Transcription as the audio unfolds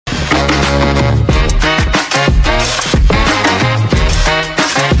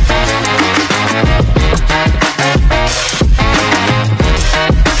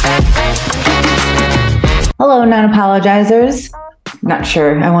Hello, non-apologizers. Not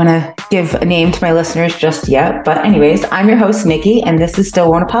sure I want to give a name to my listeners just yet, but anyways, I'm your host, Nikki, and this is Still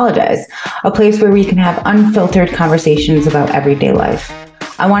Won't Apologize, a place where we can have unfiltered conversations about everyday life.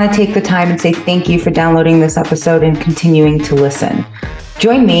 I want to take the time and say thank you for downloading this episode and continuing to listen.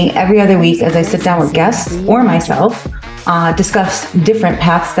 Join me every other week as I sit down with guests or myself, discuss different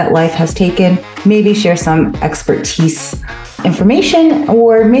paths that life has taken, maybe share some expertise information,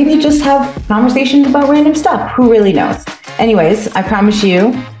 or maybe just have conversations about random stuff. Who really knows? Anyways, I promise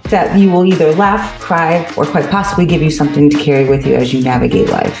you that you will either laugh, cry, or quite possibly give you something to carry with you as you navigate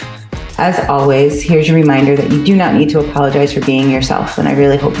life. As always, here's your reminder that you do not need to apologize for being yourself, and I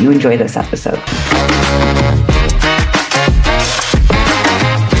really hope you enjoy this episode.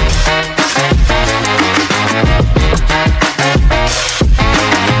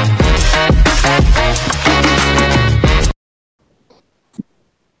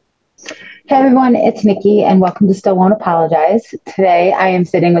 Hey everyone, it's Nikki and welcome to Still Won't Apologize. Today I am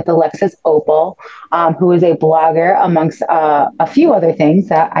sitting with Alexis Opal, who is a blogger amongst a few other things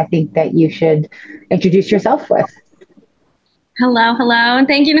that I think that you should introduce yourself with. Hello. And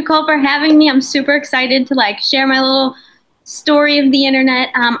thank you, Nicole, for having me. I'm super excited to share my little story of the internet.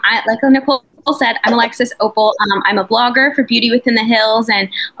 Like Nicole said, I'm Alexis Opal. I'm a blogger for Beauty Within the Hills and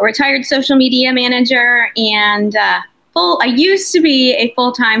a retired social media manager, and I used to be a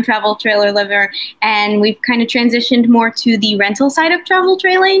full-time travel trailer liver, and we've kind of transitioned more to the rental side of travel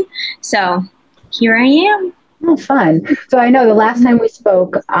trailing. So here I am. Oh, fun. So I know the last time we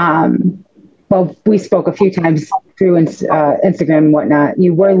spoke, we spoke a few times through Instagram and whatnot.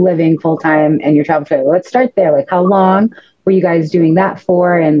 You were living full-time in your travel trailer. Let's start there. How long were you guys doing that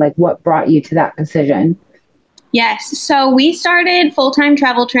for, and what brought you to that decision? Yes. So we started full-time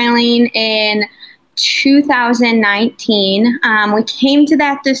travel trailing in 2019. We came to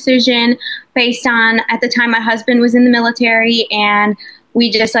that decision based on, at the time, my husband was in the military, and we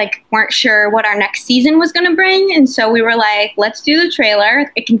just weren't sure what our next season was going to bring. And so we were like, let's do the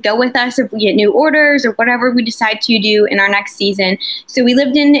trailer. It can go with us if we get new orders or whatever we decide to do in our next season. So we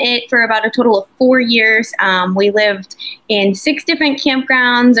lived in it for about a total of 4 years. We lived in 6 different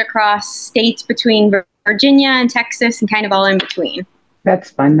campgrounds across states between Virginia and Texas and kind of all in between.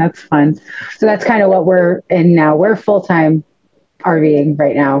 That's fun. So that's kind of what we're in now. We're full-time RVing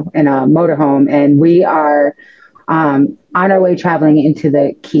right now in a motorhome, and we are on our way traveling into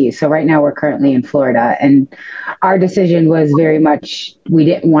the Keys. So right now we're currently in Florida, and our decision was very much, we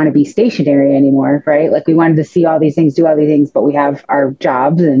didn't want to be stationary anymore, right? We wanted to see all these things, do all these things, but we have our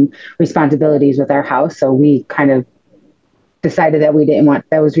jobs and responsibilities with our house. So we kind of decided that we didn't want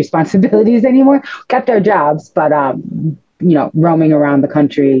those responsibilities anymore. Kept our jobs, but roaming around the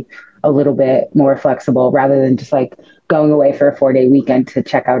country a little bit more flexible rather than just going away for a 4-day weekend to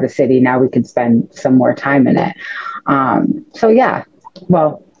check out a city. Now we can spend some more time in it. So yeah,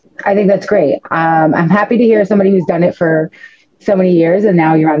 well, I think that's great. I'm happy to hear somebody who's done it for so many years and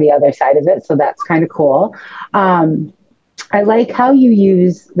now you're on the other side of it. So that's kind of cool. I like how you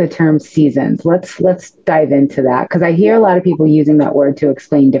use the term seasons. Let's dive into that, because I hear a lot of people using that word to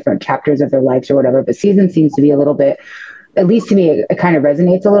explain different chapters of their lives or whatever, but season seems to be a little bit, at least to me, it kind of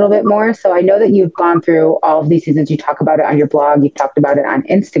resonates a little bit more. So I know that you've gone through all of these seasons. You talk about it on your blog. You've talked about it on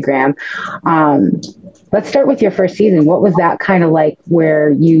Instagram. Let's start with your first season. What was that kind of like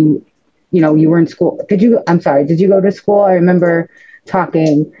where you were in school? Did you go to school? I remember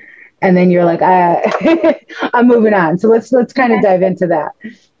talking, and then you're like, I'm moving on. So let's kind of dive into that.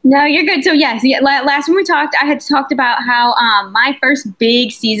 No, you're good. So yes, last time we talked, I had talked about how my first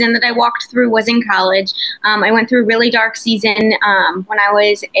big season that I walked through was in college. I went through a really dark season when I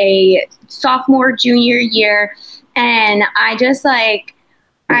was a sophomore, junior year, and I just I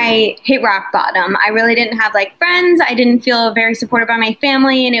hit rock bottom. I really didn't have friends. I didn't feel very supported by my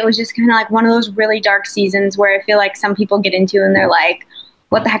family, and it was just kind of one of those really dark seasons where I feel some people get into and they're like,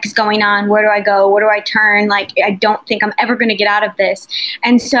 what the heck is going on? Where do I go? Where do I turn? I don't think I'm ever going to get out of this.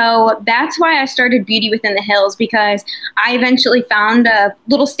 And so that's why I started Beauty Within the Hills, because I eventually found a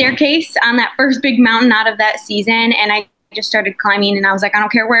little staircase on that first big mountain out of that season. And I just started climbing, and I was like, I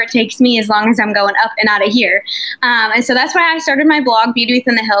don't care where it takes me as long as I'm going up and out of here. And so that's why I started my blog, Beauty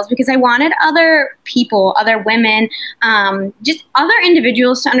Within the Hills, because I wanted other people, other women, just other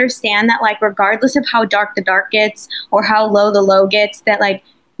individuals to understand that regardless of how dark the dark gets or how low the low gets, that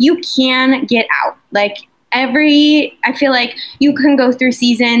you can get out. I feel like you can go through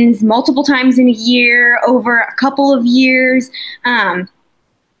seasons multiple times in a year, over a couple of years, and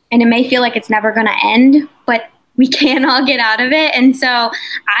it may feel like it's never going to end, but we can all get out of it. And so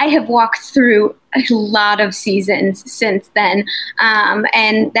I have walked through a lot of seasons since then.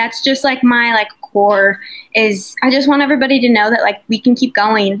 And that's just my core is I just want everybody to know that like we can keep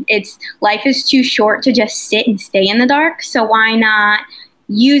going. Life is too short to just sit and stay in the dark. So why not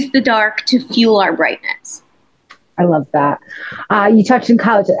use the dark to fuel our brightness? I love that. You touched in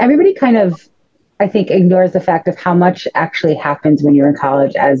college. Everybody kind of, I think, ignores the fact of how much actually happens when you're in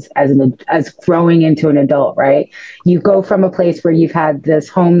college as growing into an adult, right? You go from a place where you've had this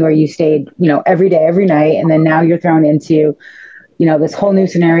home where you stayed, every day, every night, and then now you're thrown into this whole new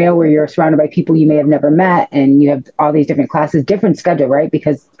scenario where you're surrounded by people you may have never met, and you have all these different classes, different schedule, right?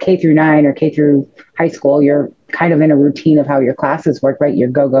 Because K through 9 or K through high school, you're kind of in a routine of how your classes work, right? You're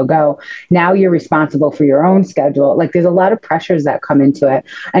go, go, go. Now you're responsible for your own schedule. Like there's a lot of pressures that come into it.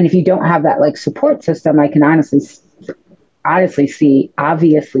 And if you don't have that like support system, I can honestly see,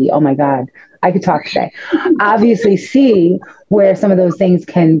 obviously, oh my God, I could talk today, obviously see where some of those things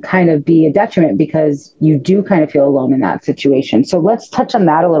can kind of be a detriment because you do kind of feel alone in that situation. So let's touch on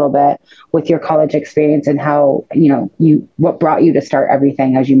that a little bit with your college experience and how, what brought you to start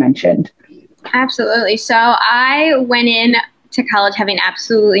everything, as you mentioned. Absolutely. So I went in to college having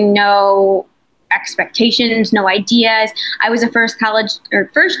absolutely no expectations, no ideas. I was a first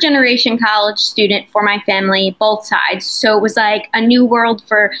generation college student for my family, both sides. So it was like a new world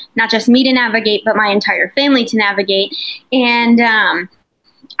for not just me to navigate, but my entire family to navigate. And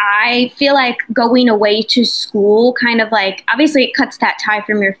I feel like going away to school kind of like, obviously it cuts that tie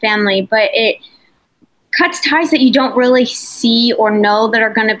from your family, but it cuts ties that you don't really see or know that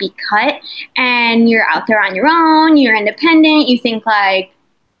are going to be cut. And you're out there on your own, you're independent, you think like,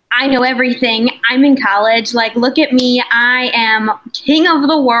 I know everything. I'm in college. Like, look at me. I am king of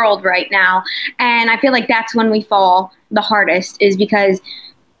the world right now. And I feel like that's when we fall the hardest is because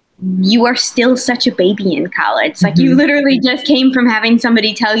you are still such a baby in college. Like you literally just came from having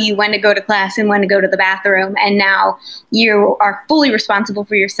somebody tell you when to go to class and when to go to the bathroom. And now you are fully responsible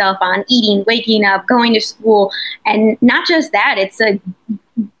for yourself on eating, waking up, going to school. And not just that, it's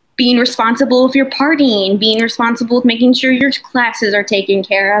being responsible if you're partying, being responsible with making sure your classes are taken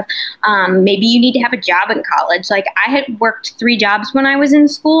care of. Maybe you need to have a job in college. Like I had worked 3 jobs when I was in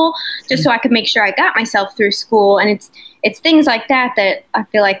school just so I could make sure I got myself through school. And it's things like that I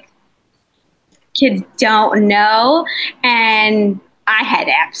feel like kids don't know. And I had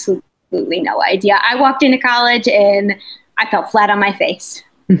absolutely no idea. I walked into college and I fell flat on my face.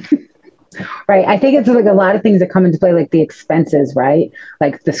 Right. I think it's like a lot of things that come into play, like the expenses, right?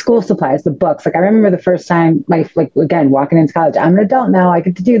 Like the school supplies, the books. Like I remember the first time, like again, walking into college, I'm an adult now. I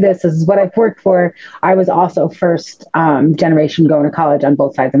get to do this. This is what I've worked for. I was also first generation going to college on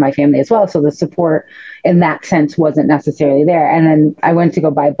both sides of my family as well. So the support in that sense wasn't necessarily there. And then I went to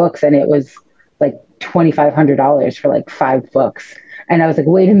go buy books and it was like $2,500 for like 5 books. And I was like,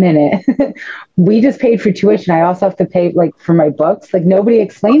 wait a minute, we just paid for tuition. I also have to pay like for my books. Like nobody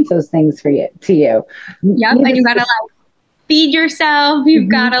explains those things to you. Yep. And you got to like feed yourself. You've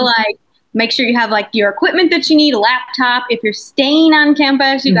got to like make sure you have like your equipment that you need, a laptop. If you're staying on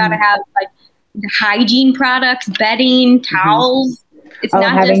campus, you got to have like hygiene products, bedding, towels. It's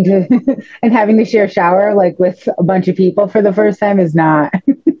not having to share a shower like with a bunch of people for the first time is not,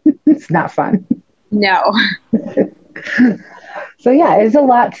 it's not fun. No. So yeah, it's a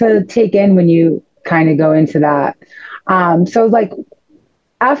lot to take in when you kind of go into that. So like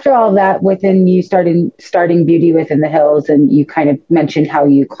after all that, within you starting Beauty Within the Hills, and you kind of mentioned how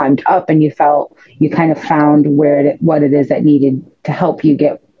you climbed up and you felt you kind of found what it is that needed to help you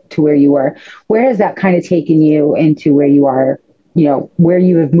get to where you were. Where has that kind of taken you into where you are, where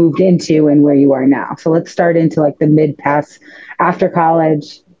you have moved into and where you are now? So let's start into like the mid-pass after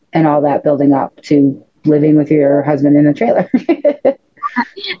college and all that building up to living with your husband in a trailer.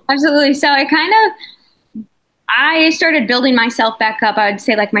 Absolutely. So I started building myself back up, I would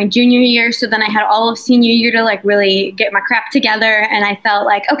say like my junior year. So then I had all of senior year to like really get my crap together. And I felt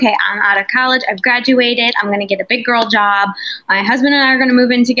like, okay, I'm out of college. I've graduated. I'm going to get a big girl job. My husband and I are going to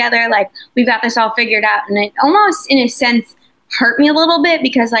move in together. Like we've got this all figured out. And it almost in a sense hurt me a little bit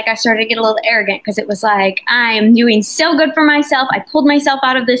because like I started to get a little arrogant because it was like, I'm doing so good for myself. I pulled myself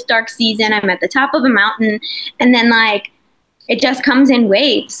out of this dark season. I'm at the top of a mountain. And then like, it just comes in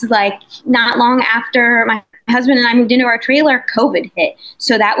waves. Like not long after my husband and I moved into our trailer, COVID hit.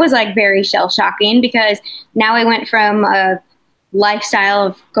 So that was like very shell shocking because now I went from a lifestyle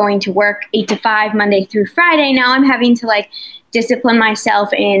of going to work 8 to 5 Monday through Friday. Now I'm having to like discipline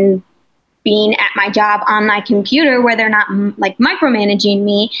myself in being at my job on my computer where they're not like micromanaging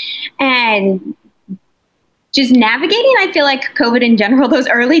me and just navigating. I feel like COVID in general, those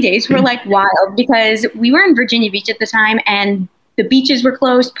early days were like wild because we were in Virginia Beach at the time and the beaches were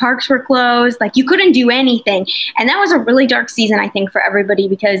closed, parks were closed, like you couldn't do anything. And that was a really dark season, I think, for everybody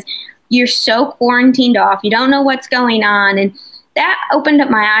because you're so quarantined off. You don't know what's going on. And that opened up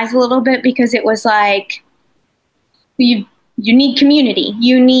my eyes a little bit because it was like, you need community.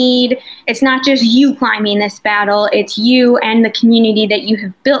 It's not just you climbing this battle, it's you and the community that you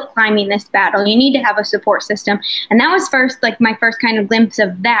have built climbing this battle. You need to have a support system. And that was my first kind of glimpse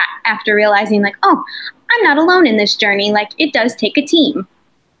of that after realizing like, oh, I'm not alone in this journey. Like it does take a team.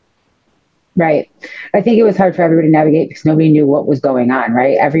 Right. I think it was hard for everybody to navigate because nobody knew what was going on,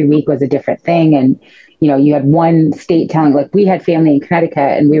 right? Every week was a different thing. And, you had one state telling, like, we had family in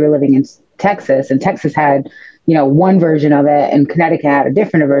Connecticut and we were living in Texas, and Texas had, one version of it, and Connecticut had a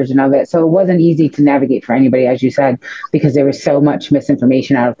different version of it. So it wasn't easy to navigate for anybody, as you said, because there was so much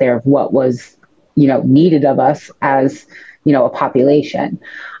misinformation out there of what was, needed of us as, a population.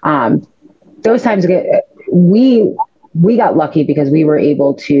 Those times we got lucky because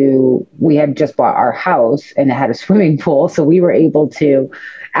we had just bought our house and it had a swimming pool. So we were able to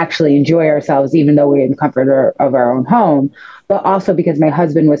actually enjoy ourselves, even though we were in the comfort of our own home, but also because my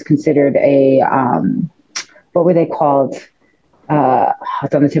husband was considered what were they called?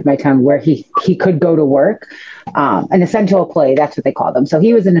 It's on the tip of my tongue, where he could go to work, an essential employee. That's what they call them. So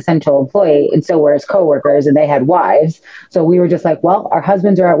he was an essential employee, and so were his coworkers, and they had wives. So we were just like, well, our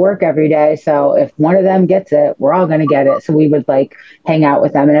husbands are at work every day, so if one of them gets it, we're all going to get it. So we would like hang out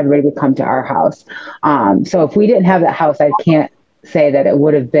with them, and everybody would come to our house. So if we didn't have that house, I can't say that it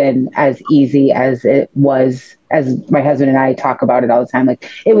would have been as easy as it was, as my husband and I talk about it all the time. Like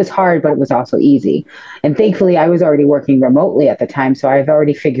it was hard, but it was also easy. And thankfully I was already working remotely at the time. So I've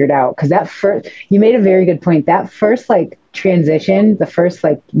already figured out, because you made a very good point. That first like transition, the first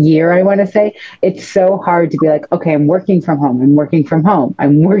like year, I want to say, it's so hard to be like, okay, I'm working from home. I'm working from home.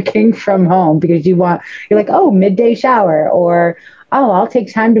 I'm working from home, because you're like, oh, midday shower, or oh, I'll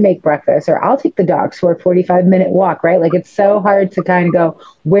take time to make breakfast, or I'll take the dogs for a 45-minute walk, right? Like it's so hard to kind of go,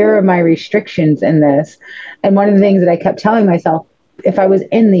 where are my restrictions in this? And one of the things that I kept telling myself, if I was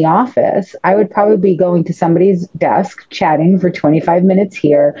in the office, I would probably be going to somebody's desk, chatting for 25 minutes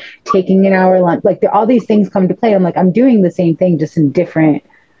here, taking an hour lunch. Like all these things come to play. I'm like, I'm doing the same thing, just in different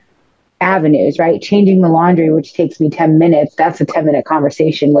avenues, right? Changing the laundry, which takes me 10 minutes. That's a 10-minute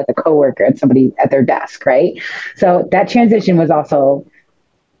conversation with a coworker and somebody at their desk, right? So that transition was also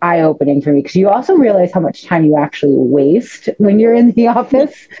eye-opening for me, because you also realize how much time you actually waste when you're in the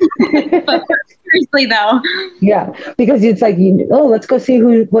office. But seriously though. Yeah, because it's like, let's go see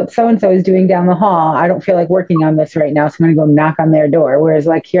what so-and-so is doing down the hall. I don't feel like working on this right now, so I'm going to go knock on their door. Whereas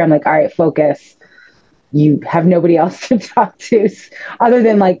like here, I'm like, all right, focus. You have nobody else to talk to other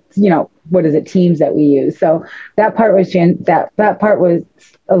than like, what is it, Teams that we use. So that part was that part was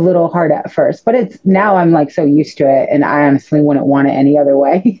a little hard at first, but it's now I'm like so used to it, and I honestly wouldn't want it any other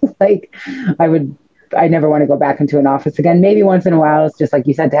way. Like I never want to go back into an office again. Maybe once in a while, it's just like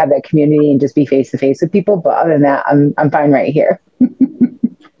you said, to have that community and just be face to face with people. But other than that, I'm fine right here.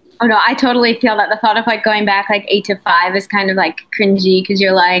 Oh no, I totally feel that. The thought of like going back like 8 to 5 is kind of like cringy, because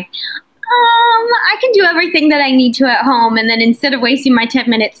you're like, I can do everything that I need to at home, and then instead of wasting my 10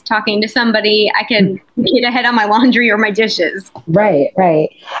 minutes talking to somebody, I can get ahead on my laundry or my dishes. Right.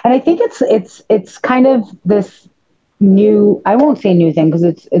 And I think it's kind of this new, I won't say new thing, because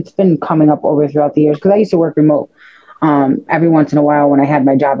it's been coming up throughout the years, because I used to work remote every once in a while when I had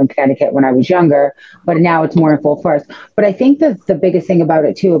my job in Connecticut when I was younger, but now it's more in full force. But I think that the biggest thing about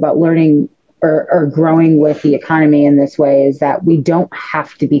it too, about learning or growing with the economy in this way, is that we don't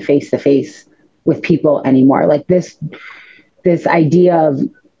have to be face to face with people anymore. Like this idea of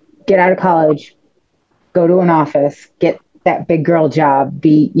get out of college, go to an office, get that big girl job,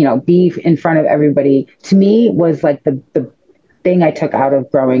 be in front of everybody, to me was like the thing I took out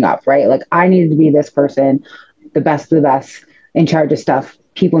of growing up, right? Like I needed to be this person, the best of the best, in charge of stuff.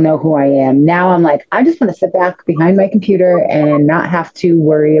 People know who I am. Now I'm like, I just want to sit back behind my computer and not have to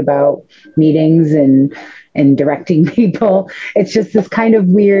worry about meetings and directing people. It's just this kind of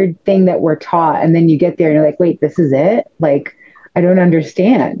weird thing that we're taught. And then you get there and you're like, wait, this is it? Like, I don't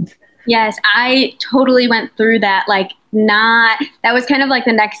understand. Yes, I totally went through that. That was kind of like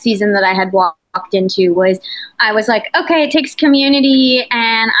the next season that I had walked into. I was like, okay, it takes community,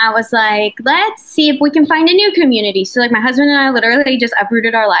 and I was like, let's see if we can find a new community. So like my husband and I literally just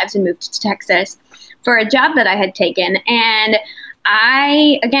uprooted our lives and moved to Texas for a job that I had taken. And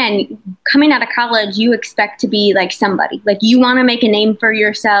again, coming out of college, you expect to be like somebody. Like you want to make a name for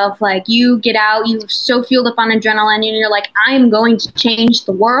yourself. Like you get out, you're so fueled up on adrenaline, and you're like, I'm going to change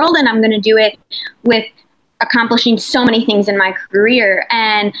the world, and I'm going to do it with accomplishing so many things in my career.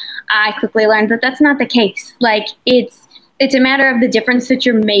 And I quickly learned that that's not the case. Like it's a matter of the difference that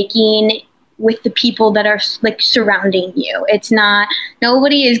you're making with the people that are like surrounding you. It's not,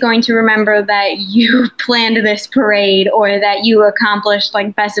 nobody is going to remember that you planned this parade or that you accomplished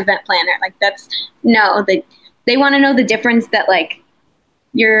like best event planner. Like that's, no, they want to know the difference that like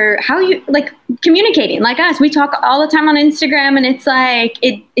how you like communicating. Like us, we talk all the time on Instagram, and it's like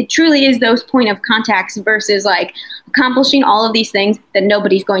it truly is those point of contacts versus like accomplishing all of these things that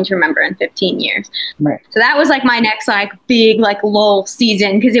nobody's going to remember in 15 years. Right. So that was like my next like big like lull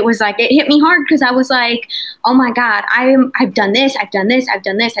season, because it was like it hit me hard, because I was like, oh my God, I've done this, I've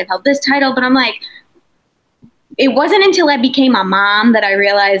held this title, but I'm like, it wasn't until I became a mom that I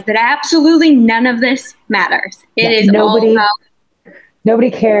realized that absolutely none of this matters. It is all about.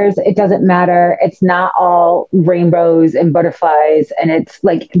 Nobody cares. It doesn't matter. It's not all rainbows and butterflies. And it's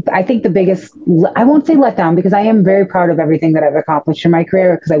like, I think the biggest, I won't say letdown, because I am very proud of everything that I've accomplished in my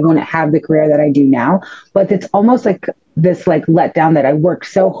career, because I wouldn't have the career that I do now. But it's almost like this like letdown that I worked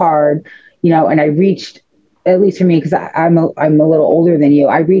so hard, and I reached, at least for me, because I'm a little older than you,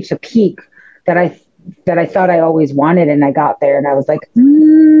 I reached a peak that I thought I always wanted. And I got there and I was like,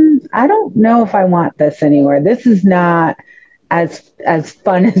 I don't know if I want this anymore. This is not as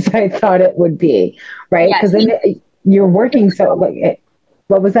fun as I thought it would be, right? Because then you're working so like,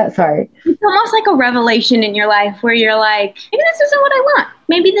 what was that? Sorry. It's almost like a revelation in your life where you're like, maybe this isn't what I want.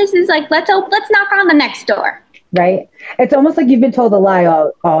 Maybe this is like, let's knock on the next door. Right. It's almost like you've been told a lie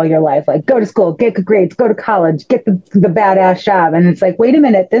all your life, like go to school, get good grades, go to college, get the badass job. And it's like, wait a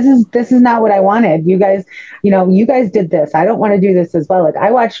minute, this is not what I wanted. You guys did this. I don't want to do this as well. Like I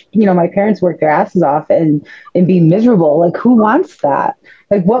watched, my parents work their asses off and be miserable. Like who wants that?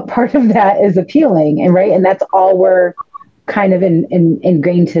 Like what part of that is appealing? And right. And that's all we're kind of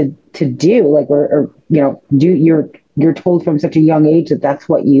ingrained to do. Like you're told from such a young age that that's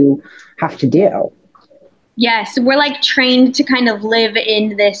what you have to do. Yes, we're like trained to kind of live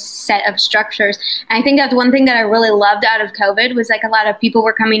in this set of structures. And I think that's one thing that I really loved out of COVID was like a lot of people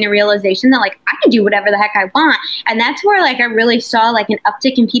were coming to realization that like I can do whatever the heck I want. And that's where like I really saw like an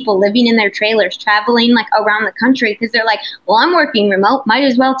uptick in people living in their trailers, traveling like around the country, because they're like, well, I'm working remote, might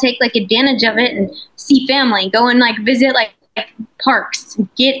as well take like advantage of it and see family, go and like visit like parks,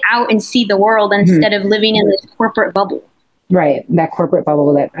 get out and see the world instead of living in this corporate bubble. Right. That corporate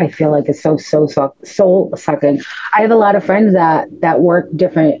bubble that I feel like is so soul sucking. I have a lot of friends that work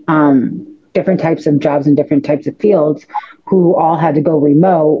different types of jobs in different types of fields who all had to go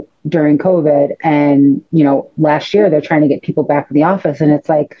remote during COVID. And, last year they're trying to get people back in the office. And it's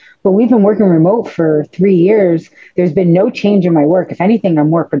like, but we've been working remote for 3 years. There's been no change in my work. If anything, I'm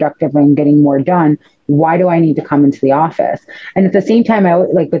more productive and getting more done. Why do I need to come into the office? And at the same time, I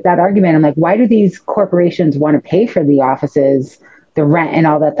like with that argument, I'm like, why do these corporations want to pay for the offices, the rent and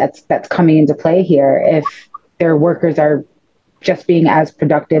all that's coming into play here if their workers are just being as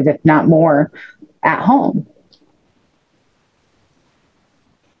productive, if not more, at home?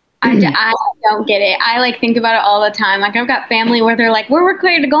 I don't get it. I like think about it all the time. Like I've got family where they're like, we're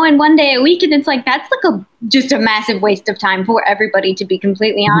required to go in 1 day a week. And it's like, that's like just a massive waste of time for everybody, to be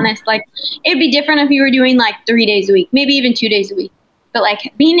completely honest. Like it'd be different if you were doing like 3 days a week, maybe even 2 days a week. But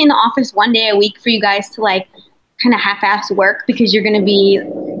like being in the office 1 day a week for you guys to like kind of half-ass work because you're going to be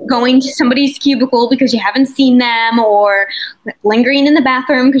going to somebody's cubicle because you haven't seen them, or lingering in the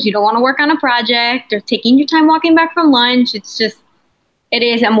bathroom because you don't want to work on a project, or taking your time walking back from lunch. It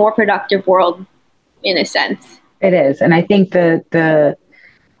is a more productive world in a sense. It is. And I think the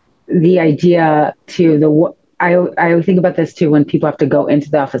idea too, I think about this too, when people have to go into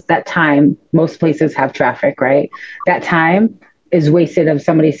the office, that time, most places have traffic, right? That time is wasted of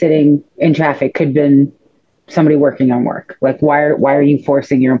somebody sitting in traffic, could have been somebody working on work. Like, why are you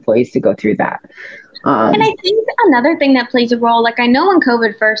forcing your employees to go through that? And I think another thing that plays a role, like I know when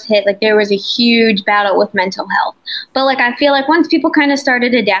COVID first hit, like there was a huge battle with mental health. But like I feel like once people kind of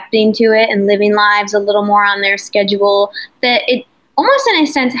started adapting to it and living lives a little more on their schedule, that it almost in a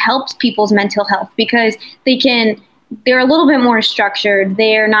sense helps people's mental health, because they're a little bit more structured.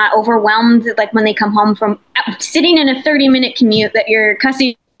 They're not overwhelmed like when they come home from sitting in a 30-minute commute that you're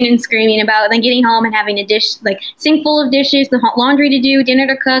cussing and screaming about, and then getting home and having a sink full of dishes, the laundry to do, dinner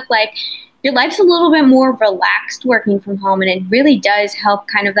to cook, like your life's a little bit more relaxed working from home. And it really does help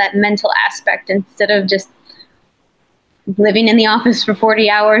kind of that mental aspect, instead of just living in the office for 40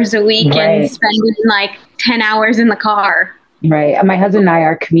 hours a week and spending like 10 hours in the car. Right. And my husband and I,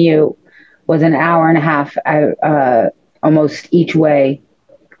 our commute was an hour and a half almost each way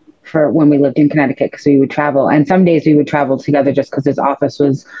for when we lived in Connecticut, because we would travel. And some days we would travel together just because his office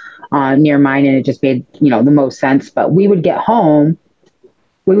was near mine, and it just made, the most sense. But we would get home.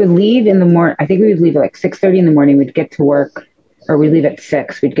 We would leave in the morning. I think we would leave at like 6:30 in the morning. We'd get to work or we leave at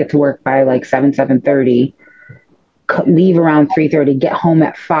 6. We'd get to work by like 7:30, leave around 3:30, get home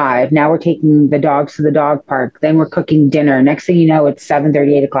at 5. Now we're taking the dogs to the dog park. Then we're cooking dinner. Next thing you know, it's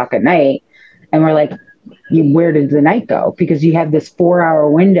 7:30, 8 o'clock at night. And we're like, where did the night go? Because you have this 4-hour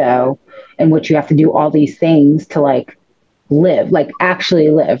window in which you have to do all these things to like live, like actually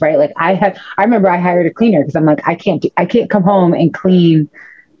live, right? Like I remember I hired a cleaner because I'm like, I can't come home and clean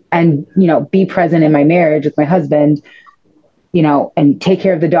and, be present in my marriage with my husband, and take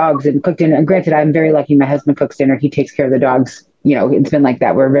care of the dogs and cook dinner. And granted, I'm very lucky. My husband cooks dinner. He takes care of the dogs. It's been like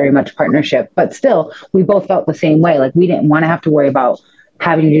that. We're very much partnership, but still we both felt the same way. Like we didn't want to have to worry about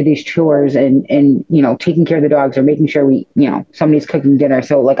having to do these chores and, taking care of the dogs or making sure somebody's cooking dinner.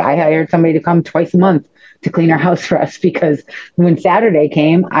 So like I hired somebody to come twice a month to clean our house for us, because when Saturday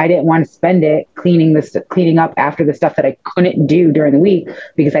came, I didn't want to spend it cleaning up after the stuff that I couldn't do during the week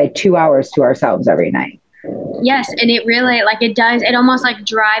because I had 2 hours to ourselves every night. Yes, and it really it almost like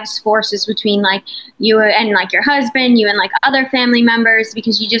drives forces between like you and like your husband, you and like other family members,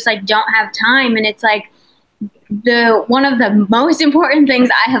 because you just like don't have time. And it's like one of the most important things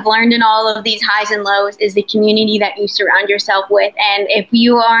I have learned in all of these highs and lows is the community that you surround yourself with. And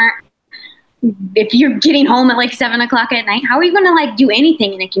if you're getting home at like 7 o'clock at night, how are you going to like do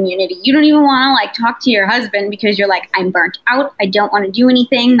anything in a community? You don't even want to like talk to your husband because you're like, I'm burnt out. I don't want to do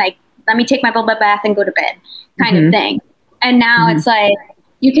anything. Like, let me take my bubble bath and go to bed kind of thing. And now it's like,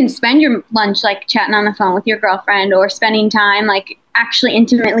 you can spend your lunch like chatting on the phone with your girlfriend, or spending time like actually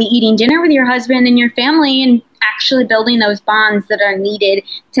intimately eating dinner with your husband and your family, and actually building those bonds that are needed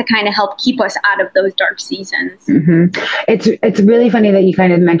to kind of help keep us out of those dark seasons. It's really funny that you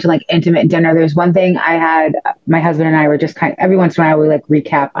kind of mentioned like intimate dinner. There's one thing my husband and I were just every once in a while we like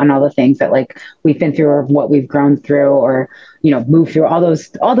recap on all the things that like we've been through or what we've grown through, or moved through, all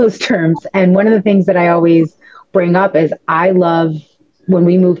those terms. And one of the things that I always bring up is I love when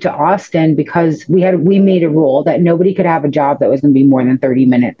we moved to Austin, because we made a rule that nobody could have a job that was going to be more than 30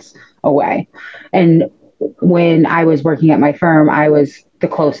 minutes away. And when I was working at my firm, I was the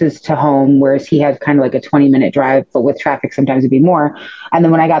closest to home, whereas he had kind of like a 20-minute drive, but with traffic, sometimes it'd be more. And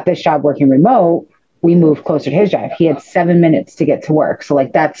then when I got this job working remote, we moved closer to his drive. He had 7 minutes to get to work. So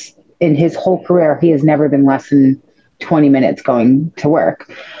like that's in his whole career, he has never been less than 20 minutes going to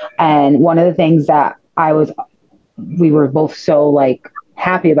work. And one of the things that we were both so like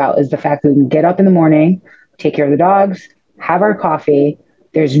happy about is the fact that we can get up in the morning, take care of the dogs, have our coffee.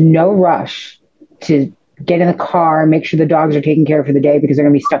 There's no rush to get in the car, make sure the dogs are taken care of for the day because they're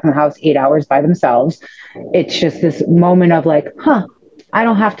going to be stuck in the house 8 hours by themselves. It's just this moment of like, I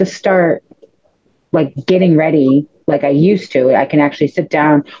don't have to start like getting ready like I used to. I can actually sit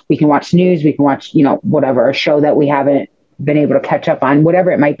down. We can watch news. We can watch, whatever, a show that we haven't been able to catch up on, whatever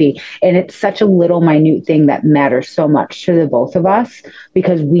it might be. And it's such a little minute thing that matters so much to the both of us,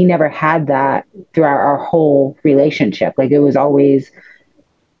 because we never had that throughout our whole relationship. Like it was always,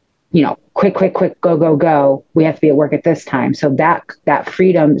 quick, go. We have to be at work at this time. So that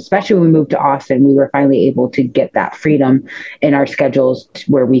freedom, especially when we moved to Austin, we were finally able to get that freedom in our schedules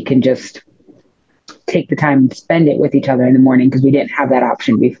where we can just take the time and spend it with each other in the morning, because we didn't have that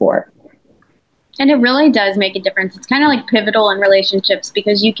option before. And it really does make a difference. It's kind of like pivotal in relationships,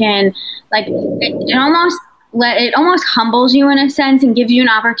 because you can like, it almost humbles you in a sense and gives you an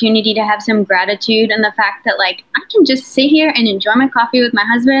opportunity to have some gratitude. And the fact that like, I can just sit here and enjoy my coffee with my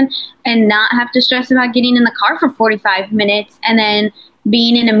husband and not have to stress about getting in the car for 45 minutes and then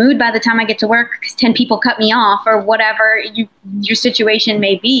being in a mood by the time I get to work because 10 people cut me off, or whatever your situation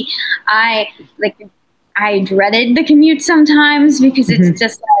may be. I dreaded the commute sometimes, because it's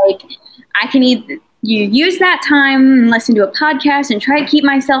just like, I can either you use that time and listen to a podcast and try to keep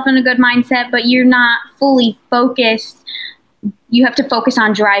myself in a good mindset, but you're not fully focused. You have to focus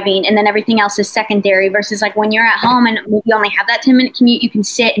on driving, and then everything else is secondary, versus like when you're at home and you only have that 10-minute commute, you can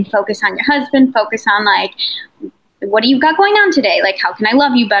sit and focus on your husband, focus on like, what do you got going on today? Like, how can I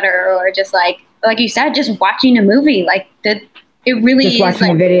love you better? Or just like you said, just watching a movie. Like it really just is watching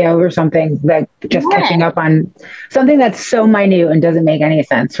like a video or something, that just catching up on something that's so minute and doesn't make any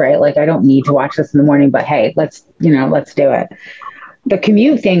sense, right? Like I don't need to watch this in the morning, but hey, let's do it. The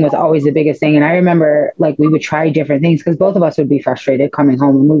commute thing was always the biggest thing. And I remember like we would try different things, because both of us would be frustrated coming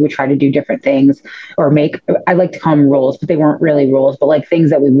home, and we would try to do different things, or I like to call them rules, but they weren't really rules, but like things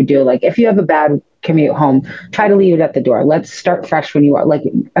that we would do. Like if you have a bad commute home, try to leave it at the door. Let's start fresh when you are. Like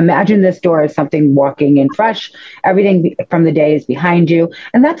imagine this door as something walking in fresh. Everything from the day is behind you.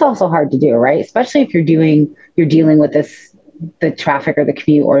 And that's also hard to do, right? Especially if you're dealing with the traffic or the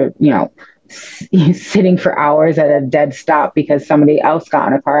commute, or, sitting for hours at a dead stop because somebody else got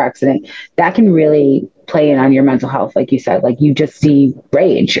in a car accident. That can really playing on your mental health, like you said. Like you just see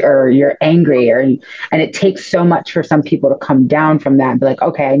rage or you're angry, and it takes so much for some people to come down from that and be like,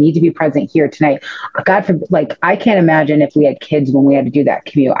 okay, I need to be present here tonight. God forbid, like I can't imagine if we had kids when we had to do that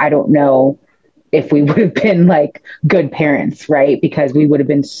commute. I don't know if we would have been like good parents, right? Because we would have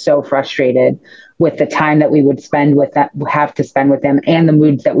been so frustrated with the time that we would spend with that, have to spend with them, and the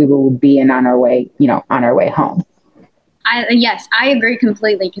moods that we would be in on our way, on our way home. Yes, I agree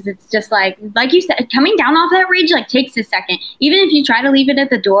completely, because it's just like you said, coming down off that rage like takes a second. Even if you try to leave it at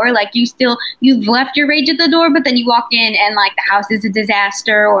the door, like you've left your rage at the door, but then you walk in and like the house is a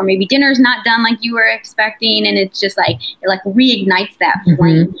disaster, or maybe dinner's not done like you were expecting, and it's just like it like reignites that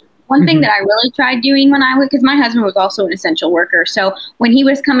flame. Mm-hmm. One thing that I really tried doing when I would, because my husband was also an essential worker, so when he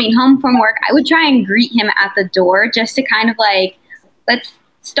was coming home from work, I would try and greet him at the door just to kind of like, let's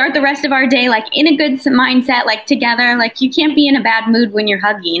start the rest of our day like in a good mindset, like together. Like you can't be in a bad mood when you're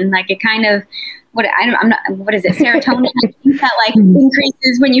hugging. Like it kind of, what is it? Serotonin that like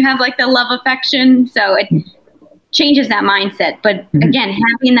increases when you have like the love affection. So it changes that mindset. But again,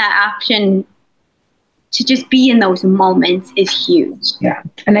 having that option to just be in those moments is huge. Yeah.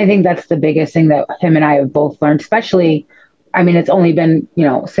 And I think that's the biggest thing that him and I have both learned, especially, I mean, it's only been,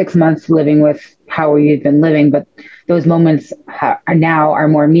 6 months living with how we've been living, but those moments now are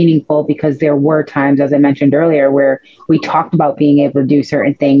more meaningful because there were times, as I mentioned earlier, where we talked about being able to do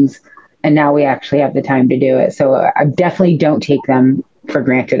certain things, and now we actually have the time to do it. So I definitely don't take them for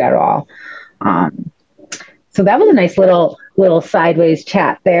granted at all. So that was a nice little sideways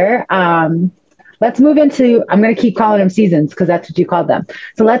chat there. Let's move into, I'm going to keep calling them seasons because that's what you called them.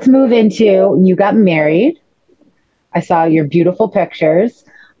 So let's move into, you got married. I saw your beautiful pictures.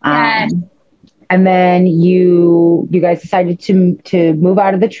 Yes. And then you guys decided to move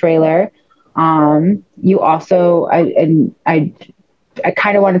out of the trailer. You also, I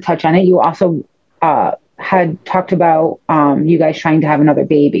kind of want to touch on it. You also had talked about you guys trying to have another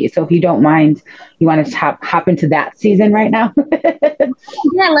baby. So if you don't mind, you want to hop into that season right now?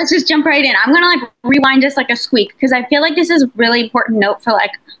 Yeah, let's just jump right in. I'm going to like rewind just like a squeak, because I feel like this is a really important note for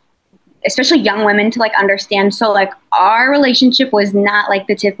like, especially young women to like understand. So like our relationship was not like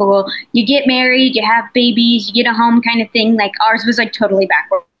the typical, you get married, you have babies, you get a home kind of thing. Like ours was like totally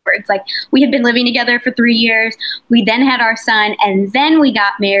backwards. Like we had been living together for 3 years. We then had our son, and then we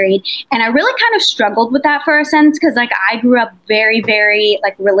got married. And I really kind of struggled with that for a sense, because like I grew up very, very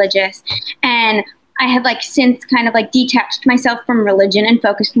like religious, and I have like since kind of like detached myself from religion and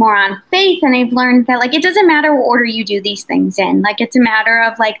focused more on faith. And I've learned that like it doesn't matter what order you do these things in. Like it's a matter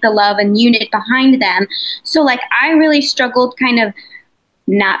of like the love and unit behind them. So like I really struggled kind of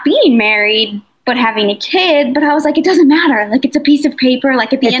not being married but having a kid. But I was like, it doesn't matter. Like it's a piece of paper.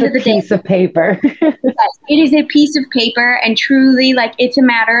 Like at the end of the day, it's a piece of paper. It is a piece of paper, and truly like it's a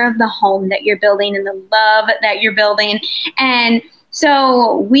matter of the home that you're building and the love that you're building. And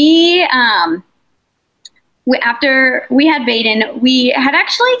so we after we had Baden, we had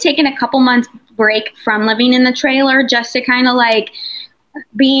actually taken a couple months break from living in the trailer, just to kind of like,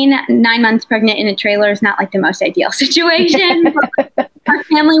 being 9 months pregnant in a trailer is not like the most ideal situation. Our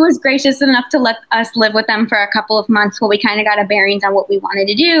family was gracious enough to let us live with them for a couple of months while we kind of got our bearings on what we wanted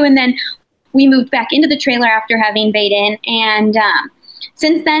to do. And then we moved back into the trailer after having Baden. And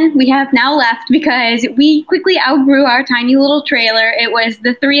since then, we have now left because we quickly outgrew our tiny little trailer. It was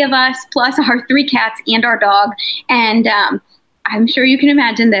the three of us plus our 3 cats and our dog. And I'm sure you can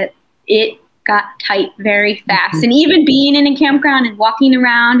imagine that it got tight very fast. And even being in a campground and walking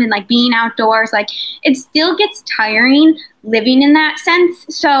around and like being outdoors, like it still gets tiring living in that sense.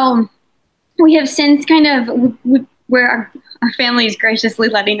 So we have since kind of, where our family is graciously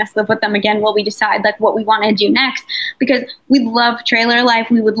letting us live with them again while we decide like what we want to do next, because we love trailer life.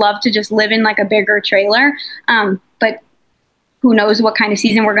 We would love to just live in like a bigger trailer. But who knows what kind of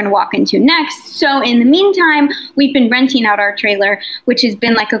season we're going to walk into next. So in the meantime, we've been renting out our trailer, which has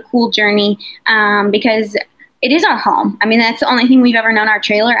been like a cool journey because it is our home. I mean, that's the only thing we've ever known our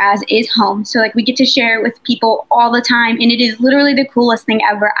trailer as, is home. So like we get to share it with people all the time, and it is literally the coolest thing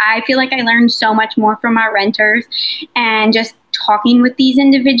ever. I feel like I learned so much more from our renters, and just talking with these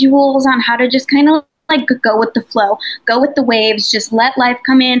individuals on how to just kind of like go with the flow, go with the waves, just let life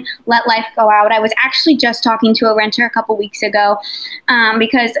come in, let life go out. I was actually just talking to a renter a couple weeks ago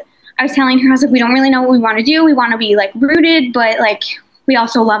because I was telling her, I was like, we don't really know what we want to do. We want to be like rooted, but like we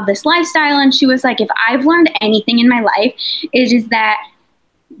also love this lifestyle. And she was like, if I've learned anything in my life, it is that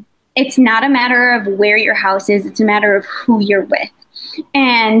it's not a matter of where your house is. It's a matter of who you're with.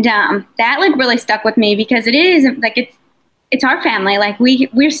 And that like really stuck with me, because it is like, it's our family. Like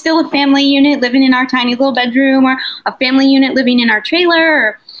we're still a family unit living in our tiny little bedroom, or a family unit living in our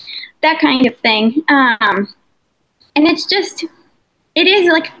trailer. that kind of thing. And it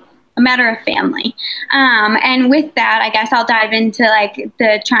is like a matter of family. And with that, I guess I'll dive into like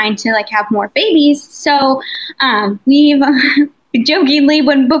the trying to like have more babies. So we've jokingly,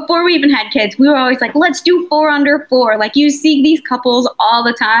 before we even had kids, we were always like, let's do 4 under 4. Like you see these couples all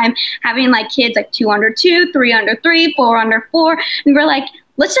the time having like kids like 2 under 2, 3 under 3, 4 under 4. And we're like,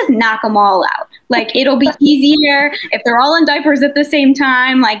 let's just knock them all out. Like it'll be easier if they're all in diapers at the same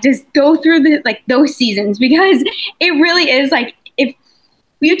time. Like just go through those seasons, because it really is like, if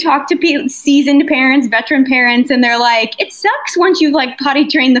you talk to seasoned parents, veteran parents, and they're like, it sucks once you've like potty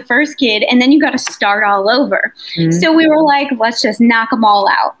trained the first kid and then you got to start all over. Mm-hmm. So we were like, let's just knock them all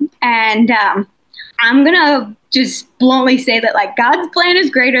out. And I'm going to just bluntly say that like God's plan is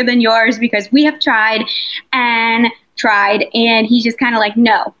greater than yours, because we have tried, and he's just kind of like,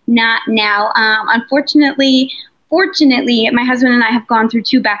 no, not now. Fortunately, my husband and I have gone through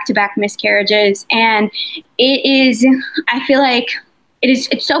 2 back-to-back miscarriages, and I feel like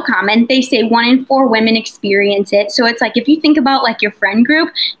it's so common. They say 1 in 4 women experience it. So it's like, if you think about like your friend group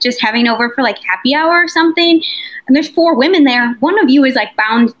just having over for like happy hour or something, and there's 4 women there, one of you is like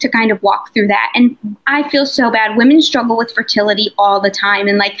bound to kind of walk through that. And I feel so bad. Women struggle with fertility all the time.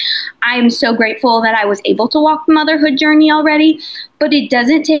 And like, I'm so grateful that I was able to walk the motherhood journey already, but it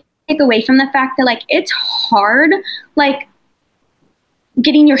doesn't take away from the fact that like, it's hard, like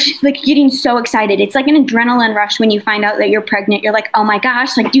getting so excited. It's like an adrenaline rush when you find out that you're pregnant. You're like, oh my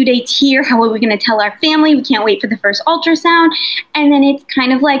gosh, like due date's here. How are we going to tell our family? We can't wait for the first ultrasound. And then it's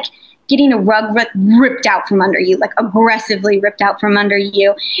kind of like getting a rug ripped out from under you, like aggressively ripped out from under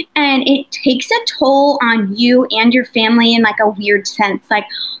you. And it takes a toll on you and your family in like a weird sense. Like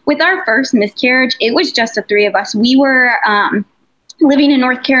with our first miscarriage, it was just the 3 of us. We were living in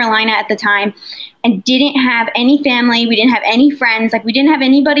North Carolina at the time and didn't have any family. We didn't have any friends. Like we didn't have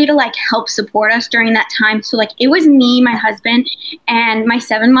anybody to like help support us during that time. So like it was me, my husband, and my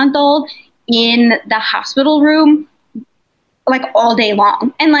 7-month-old in the hospital room like all day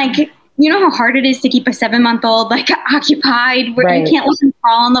long. And like, you know how hard it is to keep a 7-month-old like occupied, where right. You can't let him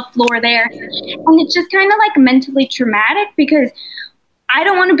crawl on the floor there. And it's just kind of like mentally traumatic, because I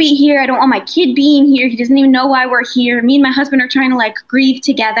don't want to be here. I don't want my kid being here. He doesn't even know why we're here. Me and my husband are trying to like grieve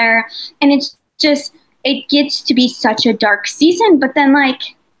together. And it gets to be such a dark season. But then like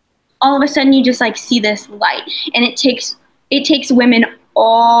all of a sudden you just like see this light, and it takes women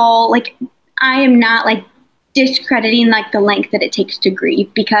all, like, I am not like discrediting like the length that it takes to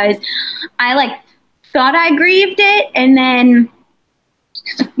grieve, because I like thought I grieved it. And then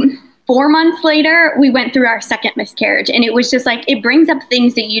 4 months later, we went through our second miscarriage, and it was just like, it brings up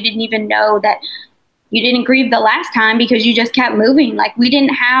things that you didn't even know that you didn't grieve the last time, because you just kept moving. Like we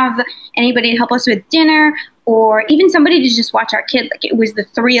didn't have anybody to help us with dinner, or even somebody to just watch our kid. Like it was the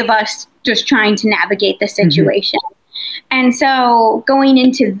 3 of us just trying to navigate the situation. Mm-hmm. And so going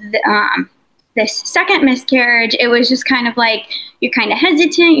into this second miscarriage, it was just kind of like, you're kind of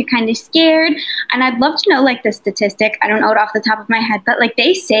hesitant, you're kind of scared. And I'd love to know like the statistic. I don't know it off the top of my head, but like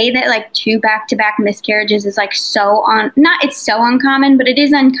they say that like 2 back-to-back miscarriages is like it's so uncommon, but it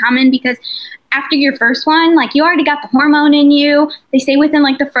is uncommon, because after your first one, like you already got the hormone in you. They say within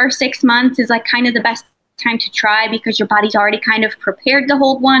like the first 6 months is like kind of the best time to try, because your body's already kind of prepared to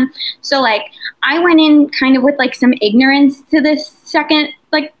hold one. So like I went in kind of with like some ignorance to this second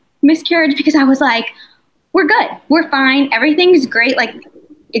like miscarriage, because I was like, we're good, we're fine, everything's great. Like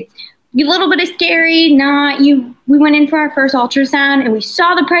it's a little bit of scary. We went in for our first ultrasound and we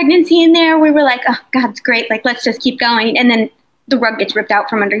saw the pregnancy in there. We were like, oh, God's great. Like, let's just keep going. And then the rug gets ripped out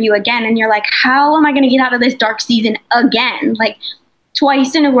from under you again. And you're like, how am I going to get out of this dark season again? Like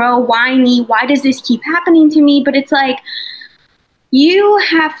twice in a row. Why me? Why does this keep happening to me? But it's like, you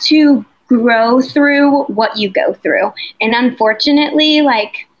have to grow through what you go through. And unfortunately,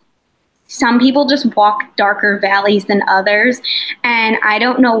 like, some people just walk darker valleys than others. And I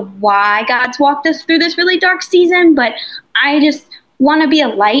don't know why God's walked us through this really dark season, but I just want to be a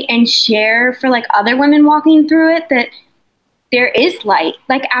light and share for like other women walking through it that there is light.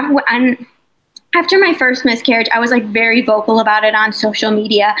 Like after my first miscarriage, I was like very vocal about it on social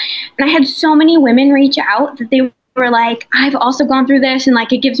media. And I had so many women reach out that they were like, I've also gone through this, and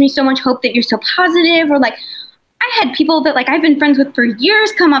like it gives me so much hope that you're so positive. Or like, I had people that like I've been friends with for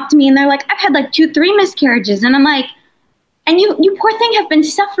years come up to me and they're like, I've had like 2-3 miscarriages. And I'm like, and you poor thing have been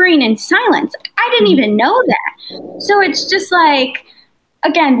suffering in silence. Like, I didn't even know that. So it's just like,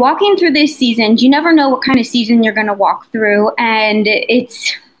 again, walking through this season, you never know what kind of season you're going to walk through. And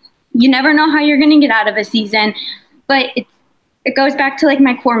you never know how you're going to get out of a season. But it goes back to like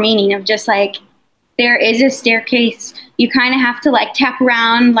my core meaning of just like, there is a staircase. You kind of have to like tap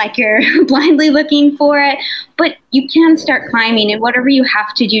around like you're blindly looking for it, but you can start climbing, and whatever you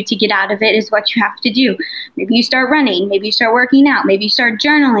have to do to get out of it is what you have to do. Maybe you start running, maybe you start working out, maybe you start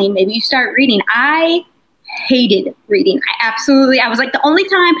journaling, maybe you start reading. I hated reading. I was like, the only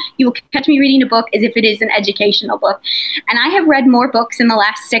time you will catch me reading a book is if it is an educational book. And I have read more books in the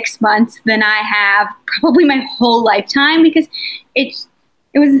last 6 months than I have probably my whole lifetime, because it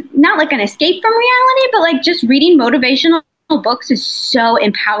was not like an escape from reality, but like just reading motivational books is so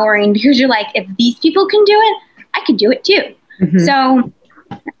empowering, because you're like, if these people can do it, I could do it too. Mm-hmm. So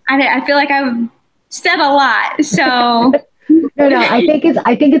I feel like I've said a lot. So no, I think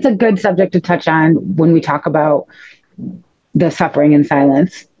it's a good subject to touch on when we talk about the suffering in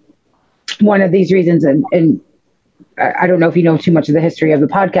silence. One of these reasons, and I don't know if you know too much of the history of the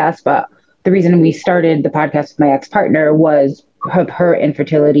podcast, but the reason we started the podcast with my ex-partner was her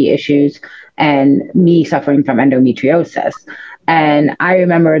infertility issues and me suffering from endometriosis. And I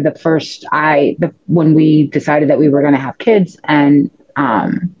remember when we decided that we were going to have kids, and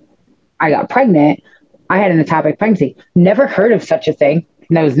I got pregnant, I had an ectopic pregnancy. Never heard of such a thing.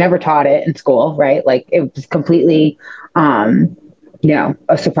 And I was never taught it in school, right? Like, it was completely,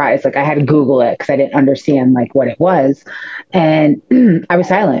 a surprise. Like, I had to Google it because I didn't understand like what it was. And I was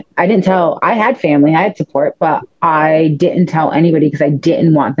silent. I didn't tell. I had family, I had support, but I didn't tell anybody because I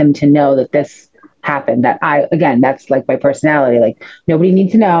didn't want them to know that this happened. That's like my personality. Like, nobody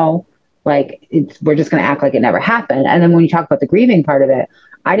needs to know. Like, we're just going to act like it never happened. And then when you talk about the grieving part of it,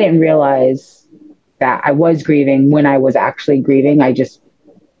 I didn't realize that I was grieving when I was actually grieving. I just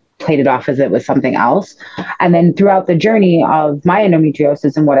played it off as it was something else. And then throughout the journey of my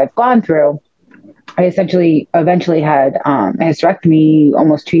endometriosis and what I've gone through, I eventually had a hysterectomy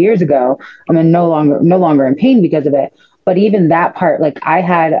almost 2 years ago. I'm no longer in pain because of it. But even that part, like, I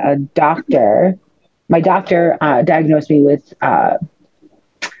had my doctor diagnosed me with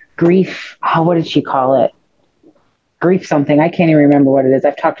grief. What did she call it? Grief something. I can't even remember what it is.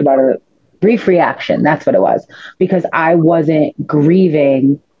 I've talked about it. Grief reaction. That's what it was, because I wasn't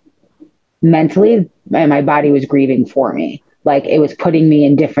grieving mentally and my body was grieving for me. Like, it was putting me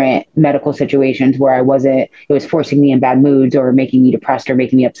in different medical situations where it was forcing me in bad moods or making me depressed or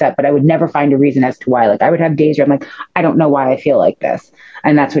making me upset, but I would never find a reason as to why. Like, I would have days where I'm like, I don't know why I feel like this.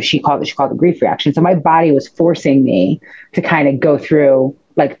 And that's what she called it. She called it grief reaction. So my body was forcing me to kind of go through,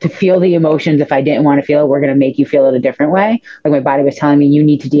 like, to feel the emotions. If I didn't want to feel it, we're going to make you feel it a different way. Like, my body was telling me, you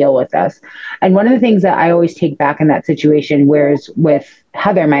need to deal with this. And one of the things that I always take back in that situation, whereas with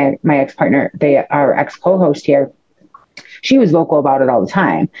Heather, my ex-partner, our ex-co-host here, she was vocal about it all the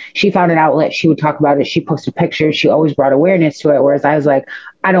time. She found an outlet. She would talk about it. She posted pictures. She always brought awareness to it. Whereas I was like,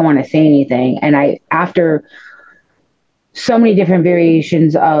 I don't want to say anything. And after so many different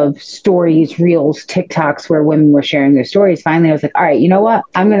variations of stories, reels, TikToks, where women were sharing their stories, finally I was like, all right, you know what?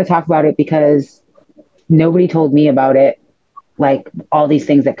 I'm going to talk about it because nobody told me about it. Like, all these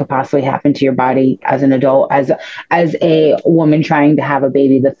things that could possibly happen to your body as an adult, as a woman trying to have a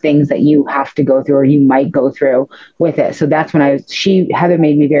baby, the things that you have to go through or you might go through with it. So that's when Heather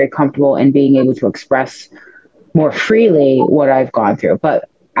made me very comfortable in being able to express more freely what I've gone through. But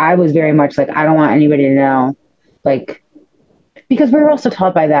I was very much like, I don't want anybody to know, like, because we were also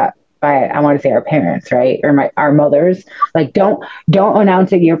taught by I want to say our parents, right? Or our mothers, like, don't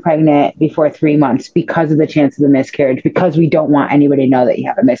announce that you're pregnant before 3 months because of the chance of the miscarriage, because we don't want anybody to know that you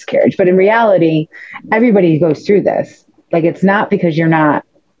have a miscarriage. But in reality, everybody goes through this. Like, it's not because you're not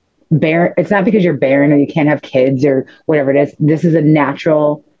barren. It's not because you're barren or you can't have kids or whatever it is. This is a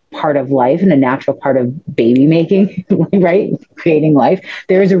natural part of life and a natural part of baby making, right? Creating life.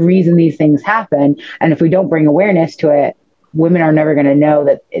 There is a reason these things happen. And if we don't bring awareness to it, women are never going to know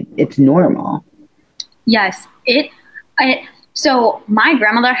that it's normal. Yes. So my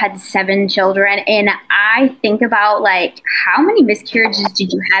grandmother had 7 children, and I think about, like, how many miscarriages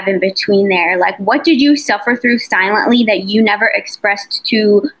did you have in between there? Like, what did you suffer through silently that you never expressed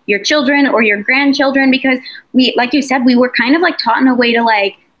to your children or your grandchildren? Because like you said, we were kind of like taught in a way to,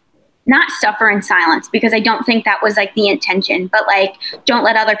 like, not suffer in silence, because I don't think that was like the intention, but like, don't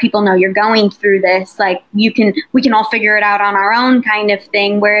let other people know you're going through this. Like, we can all figure it out on our own kind of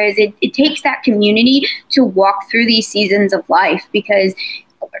thing. Whereas it takes that community to walk through these seasons of life, because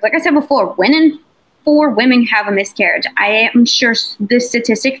like I said before, when 4 women have a miscarriage, I am sure the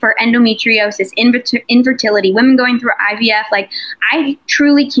statistic for endometriosis, infertility, women going through IVF, like, I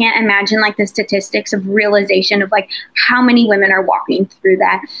truly can't imagine like the statistics of realization of like how many women are walking through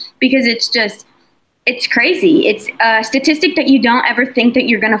that, because it's crazy. It's a statistic that you don't ever think that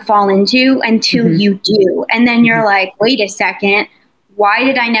you're going to fall into until you do. And then you're like, wait a second, why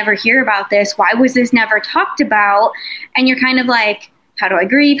did I never hear about this? Why was this never talked about? And you're kind of like, how do I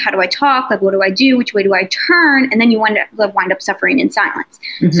grieve? How do I talk? Like, what do I do? Which way do I turn? And then you wind up suffering in silence.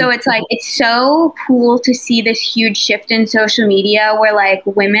 Mm-hmm. So it's like, it's so cool to see this huge shift in social media where like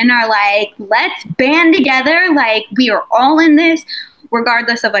women are like, let's band together. Like, we are all in this,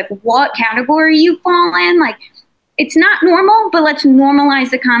 regardless of like what category you fall in. Like, it's not normal, but let's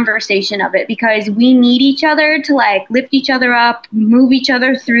normalize the conversation of it, because we need each other to like lift each other up, move each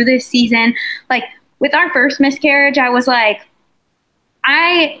other through this season. Like with our first miscarriage, I was like,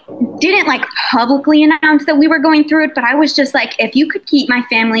 I didn't like publicly announce that we were going through it, but I was just like, if you could keep my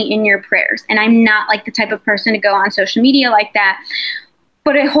family in your prayers. And I'm not like the type of person to go on social media like that,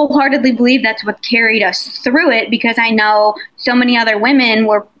 but I wholeheartedly believe that's what carried us through it, because I know so many other women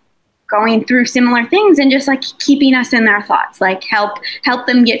were going through similar things and just like keeping us in their thoughts, like help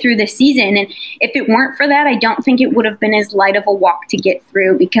them get through this season. And if it weren't for that, I don't think it would have been as light of a walk to get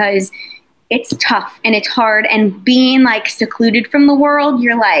through, because it's tough and it's hard. And being like secluded from the world,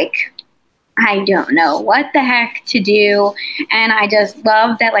 you're like, I don't know what the heck to do. And I just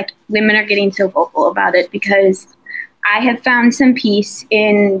love that like women are getting so vocal about it, because I have found some peace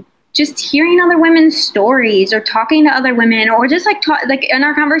in just hearing other women's stories or talking to other women, or just like like in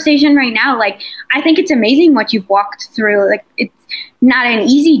our conversation right now. Like, I think it's amazing what you've walked through. Like, it's not an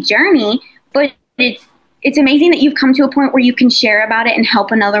easy journey, but it's amazing that you've come to a point where you can share about it and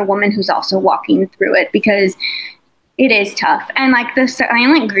help another woman who's also walking through it, because it is tough. And like the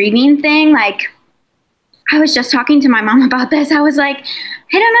silent grieving thing, like I was just talking to my mom about this. I was like,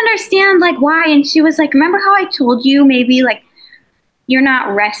 I don't understand like why. And she was like, remember how I told you maybe like you're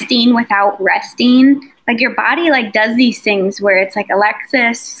not resting without resting? Like your body like does these things where it's like,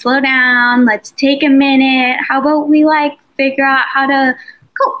 Alexis, slow down. Let's take a minute. How about we like figure out how to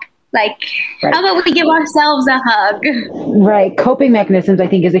cope? Like, right. How about we give ourselves a hug? Right. Coping mechanisms, I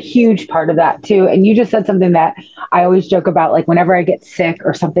think, is a huge part of that, too. And you just said something that I always joke about, like whenever I get sick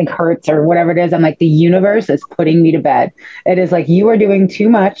or something hurts or whatever it is, I'm like, the universe is putting me to bed. It is like, you are doing too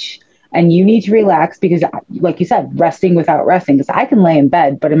much and you need to relax, because, like you said, resting without resting, because I can lay in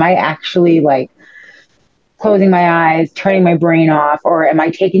bed, but am I actually like closing my eyes, turning my brain off, or am I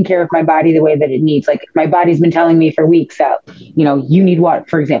taking care of my body the way that it needs? Like my body's been telling me for weeks that, you know, you need water,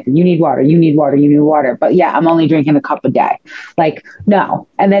 for example, you need water, you need water, you need water. But yeah, I'm only drinking a cup a day. Like, no.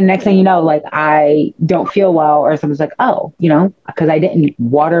 And then next thing you know, like I don't feel well, or someone's like, oh, you know, because I didn't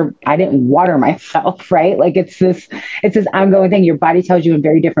water myself, right? Like it's this ongoing thing. Your body tells you in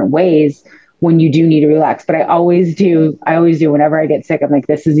very different ways when you do need to relax. But I always do whenever I get sick. I'm like,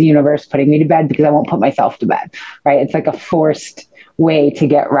 this is the universe putting me to bed, because I won't put myself to bed, right? It's like a forced way to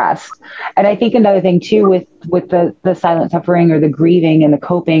get rest. And I think another thing too, with the silent suffering or the grieving and the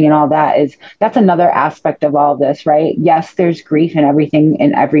coping and all that, is that's another aspect of all this, right? Yes, there's grief in everything,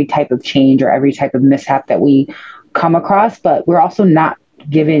 in every type of change or every type of mishap that we come across, but we're also not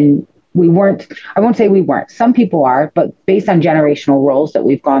given, I won't say we weren't. Some people are, but based on generational roles that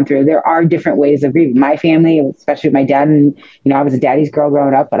we've gone through, there are different ways of grieving. My family, especially my dad, and, you know, I was a daddy's girl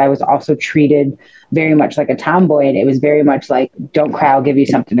growing up, but I was also treated very much like a tomboy. And it was very much like, don't cry, I'll give you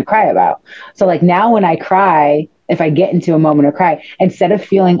something to cry about. So like now when I cry, if I get into a moment of cry, instead of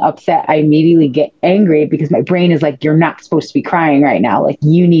feeling upset, I immediately get angry, because my brain is like, you're not supposed to be crying right now. Like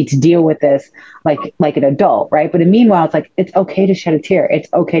you need to deal with this like an adult, right? But meanwhile, it's like, it's okay to shed a tear.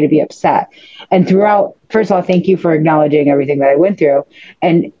 It's okay to be upset. And throughout, first of all, thank you for acknowledging everything that I went through.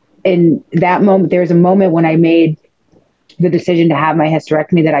 And in that moment, there was a moment when I made the decision to have my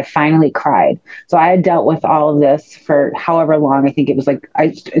hysterectomy that I finally cried. So I had dealt with all of this for however long. I think it was like,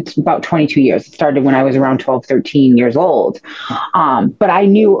 it's about 22 years. It started when I was around 12, 13 years old. But I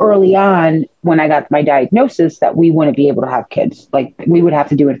knew early on when I got my diagnosis that we wouldn't be able to have kids. Like we would have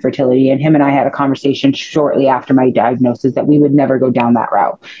to do infertility. And him and I had a conversation shortly after my diagnosis that we would never go down that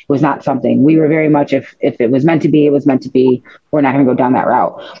route. It was not something we were very much, if it was meant to be, it was meant to be. We're not going to go down that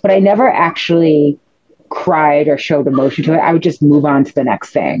route. But I never actually cried or showed emotion to it. I would just move on to the next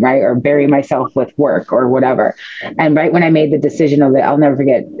thing, right? Or bury myself with work or whatever. And right when I made the decision of it, I'll never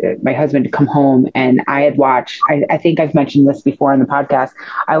forget my husband to come home, and I had watched, I think I've mentioned this before on the podcast,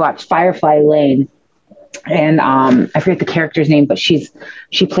 I watched Firefly Lane, and I forget the character's name, but she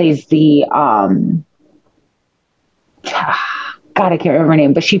plays the God, I can't remember her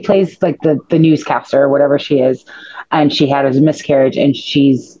name, but she plays like the newscaster or whatever she is. And she had a miscarriage, and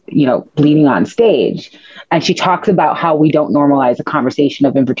she's, you know, bleeding on stage. And she talks about how we don't normalize a conversation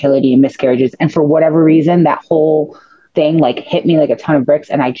of infertility and miscarriages. And for whatever reason, that whole thing like hit me like a ton of bricks.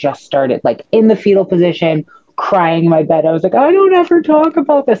 And I just started like in the fetal position, crying in my bed. I was like, I don't ever talk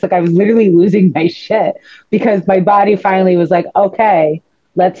about this. Like I was literally losing my shit because my body finally was like, okay,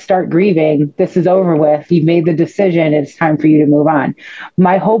 let's start grieving. This is over with. You've made the decision. It's time for you to move on.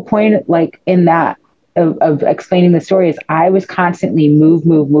 My whole point, like in that, of explaining the story is I was constantly move,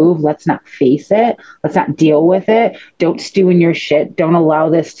 move, move. Let's not face it. Let's not deal with it. Don't stew in your shit. Don't allow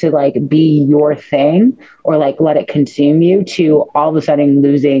this to like be your thing or like let it consume you, to all of a sudden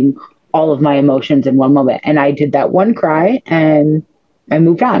losing all of my emotions in one moment. And I did that one cry and I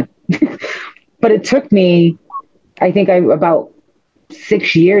moved on. But it took me, I think about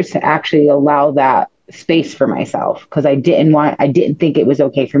 6 years to actually allow that space for myself because I didn't think it was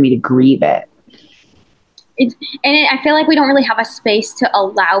okay for me to grieve it. I feel like we don't really have a space to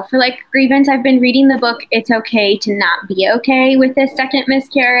allow for like grievance. I've been reading the book It's Okay to Not Be Okay with this second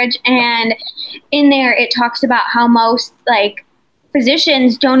miscarriage, and in there it talks about how most like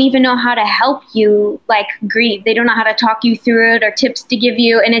physicians don't even know how to help you like grieve. They don't know how to talk you through it or tips to give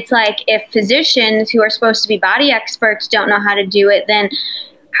you. And it's like, if physicians who are supposed to be body experts don't know how to do it, then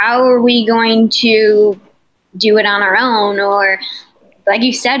how are we going to do it on our own? Or like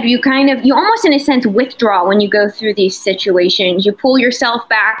you said, you almost in a sense withdraw when you go through these situations. You pull yourself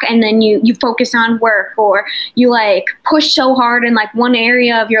back and then you focus on work, or you like push so hard in like one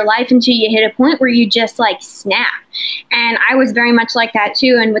area of your life until you hit a point where you just like snap. And I was very much like that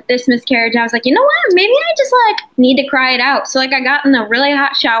too. And with this miscarriage, I was like, you know what? Maybe I just like need to cry it out. So like I got in a really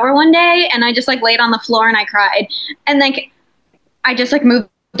hot shower one day and I just like laid on the floor and I cried. And like I just like moved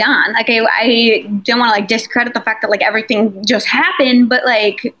on. Like I don't want to like discredit the fact that like everything just happened, but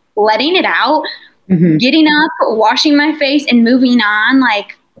like letting it out, getting up, washing my face and moving on,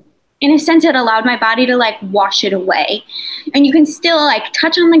 like in a sense it allowed my body to like wash it away. And you can still like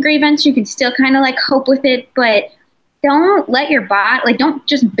touch on the grievance, you can still kind of like cope with it, but don't let your body, like don't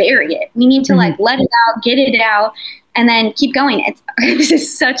just bury it. We need to like let it out, get it out, and then keep going. This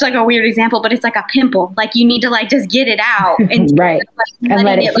is such like a weird example, but it's like a pimple. Like you need to like just get it out and right, and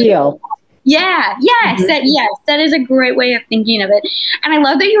let it heal. Like, yeah, yes, that is a great way of thinking of it. And I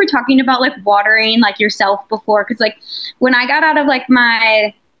love that you were talking about like watering like yourself before, because like when I got out of like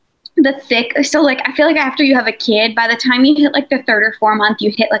so like I feel like after you have a kid, by the time you hit like the 3rd or 4th month,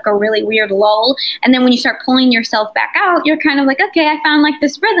 you hit like a really weird lull, and then when you start pulling yourself back out, you're kind of like, okay, I found like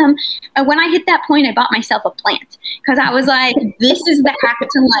this rhythm. And when I hit that point, I bought myself a plant because I was like, this is the hack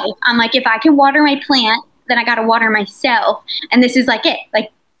to life. I'm like, if I can water my plant, then I got to water myself, and this is like it. Like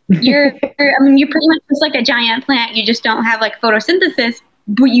you're pretty much just like a giant plant. You just don't have like photosynthesis,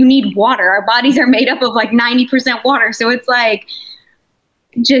 but you need water. Our bodies are made up of like 90% water, so it's like,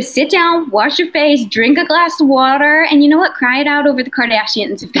 just sit down, wash your face, drink a glass of water, and you know what? Cry it out over the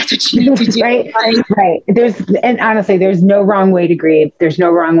Kardashians if that's what you need to do. Right. And honestly, there's no wrong way to grieve. There's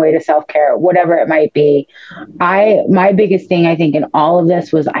no wrong way to self-care, whatever it might be. My biggest thing, I think, in all of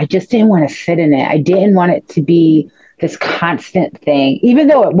this was I just didn't want to sit in it. I didn't want it to be this constant thing, even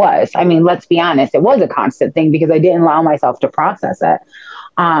though it was. I mean, let's be honest, it was a constant thing because I didn't allow myself to process it.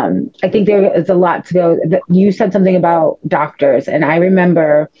 I think there is a lot to go. You said something about doctors, and I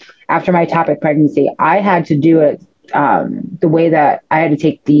remember after my ectopic pregnancy, I had to do it the way that I had to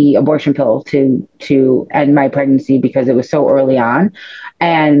take the abortion pill to end my pregnancy because it was so early on.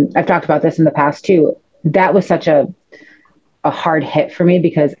 And I've talked about this in the past too. That was such a hard hit for me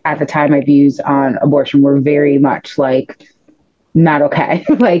because at the time my views on abortion were very much like not okay.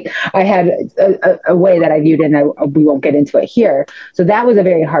 Like I had a way that I viewed it, and we won't get into it here. So that was a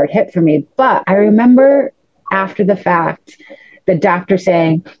very hard hit for me. But I remember after the fact, the doctor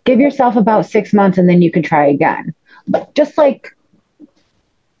saying, give yourself about 6 months and then you can try again. But just like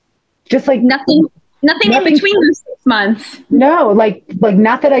nothing in between those 6 months. No, like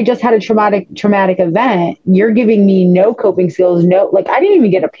not that I just had a traumatic event. You're giving me no coping skills. No, like I didn't even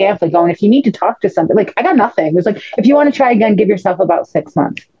get a pamphlet going. If you need to talk to somebody, like I got nothing. It was like, if you want to try again, give yourself about 6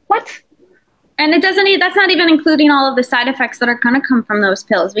 months. What? And that's not even including all of the side effects that are going to come from those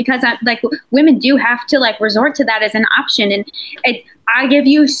pills, because like women do have to like resort to that as an option. And I give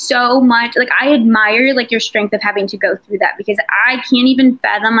you so much, like I admire like your strength of having to go through that, because I can't even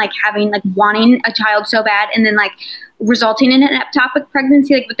fathom like having like wanting a child so bad and then like resulting in an ectopic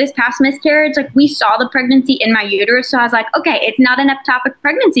pregnancy. Like with this past miscarriage, like we saw the pregnancy in my uterus. So I was like, okay, it's not an ectopic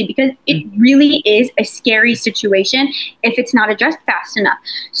pregnancy, because it really is a scary situation if it's not addressed fast enough.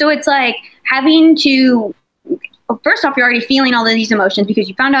 So it's like having to, first off, you're already feeling all of these emotions because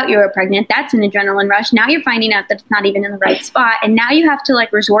you found out you were pregnant. That's an adrenaline rush. Now you're finding out that it's not even in the right spot. And now you have to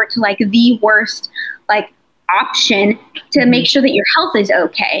like resort to like the worst like option to make sure that your health is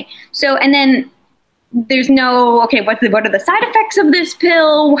okay. So, and then there's no, okay, what are the side effects of this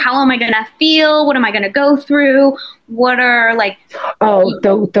pill? How am I going to feel? What am I going to go through? What are like, Oh,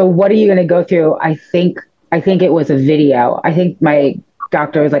 the what are you going to go through? I think it was a video. I think my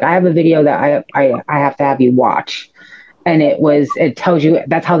doctor was like, I have a video that I have to have you watch. And it tells you,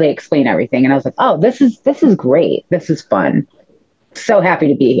 that's how they explain everything. And I was like, oh, this is great. This is fun. So happy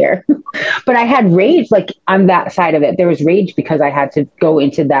to be here. But I had rage like on that side of it. There was rage because I had to go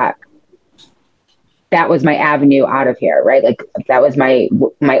into that was my avenue out of here, right? Like that was my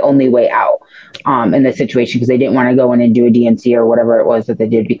only way out in this situation because they didn't want to go in and do a DNC or whatever it was that they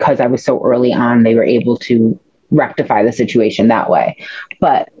did because I was so early on. They were able to rectify the situation that way,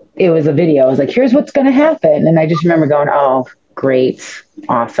 but it was a video. I was like, here's what's going to happen, and I just remember going, oh, great,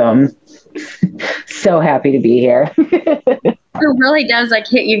 awesome, so happy to be here. it really does like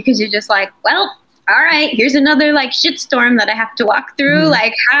hit you because you're just like, well, all right, here's another like shitstorm that I have to walk through. Mm-hmm.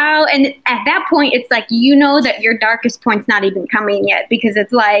 Like how, and at that point, it's like, you know, that your darkest point's not even coming yet because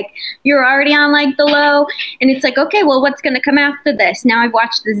it's like, you're already on like the low and it's like, okay, well, what's going to come after this? Now I've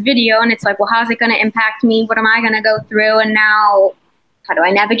watched this video and it's like, well, how's it going to impact me? What am I going to go through? And now how do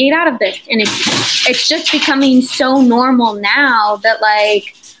I navigate out of this? And it's just becoming so normal now that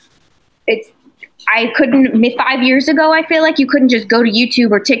like, I couldn't, 5 years ago, I feel like you couldn't just go to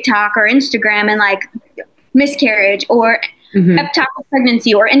YouTube or TikTok or Instagram and like miscarriage or ectopic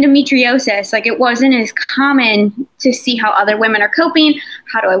pregnancy or endometriosis. Like it wasn't as common to see how other women are coping.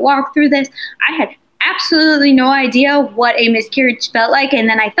 How do I walk through this? I had absolutely no idea what a miscarriage felt like. And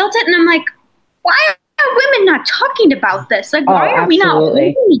then I felt it and I'm like, why are women not talking about this? Like, why are we not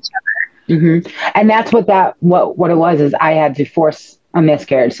believing each other? And that's what it was is I had to force a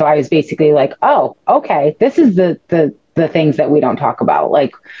miscarriage. So I was basically like, oh, okay, this is the things that we don't talk about.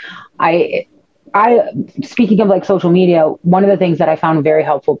 Like I speaking of like social media, one of the things that I found very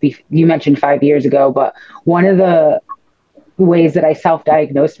helpful, you mentioned 5 years ago, but one of the ways that I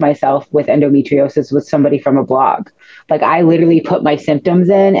self-diagnosed myself with endometriosis was somebody from a blog. Like I literally put my symptoms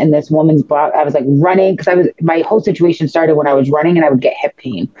in and this woman's blog, I was like running because my whole situation started when I was running and I would get hip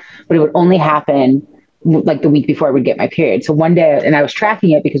pain, but it would only happen like the week before I would get my period. So one day, and I was tracking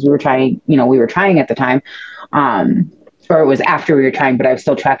it because we were trying at the time, or it was after we were trying, but I was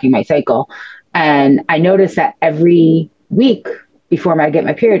still tracking my cycle. And I noticed that every week before I get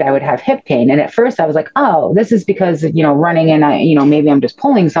my period, I would have hip pain. And at first I was like, oh, this is because, running and maybe I'm just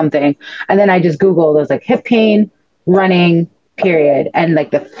pulling something. And then I just Googled, I was like hip pain, running, period. And like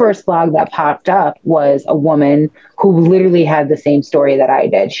the first blog that popped up was a woman who literally had the same story that I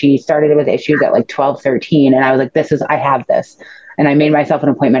did. She started with issues at like 12, 13. And I was like, I have this. And I made myself an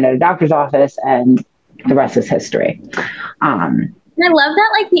appointment at a doctor's office and the rest is history. And I love that,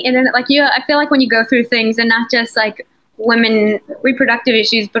 like the internet, like I feel like when you go through things and not just like women reproductive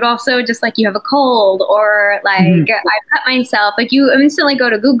issues, but also just like you have a cold or like I cut myself, like you instantly go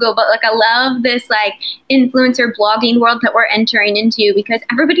to Google. But like I love this like influencer blogging world that we're entering into because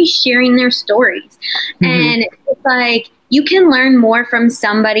everybody's sharing their stories and it's like you can learn more from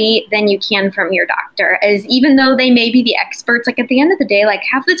somebody than you can from your doctor, as even though they may be the experts, like at the end of the day, like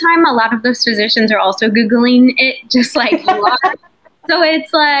half the time a lot of those physicians are also Googling it just like you are. So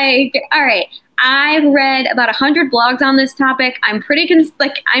it's like, all right, I've read about 100 blogs on this topic. I'm pretty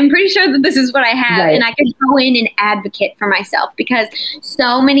sure that this is what I have, right. And I can go in and advocate for myself because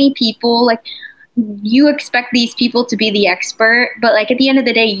so many people, like, you expect these people to be the expert, but like at the end of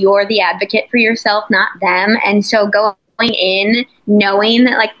the day, you're the advocate for yourself, not them. And so going in knowing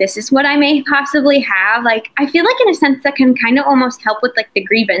that like this is what I may possibly have, like I feel like in a sense that can kind of almost help with like the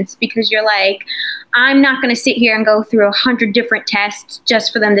grievance because you're like, I'm not going to sit here and go through 100 different tests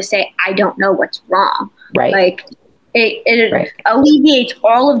just for them to say I don't know what's wrong. Right. Like it right. alleviates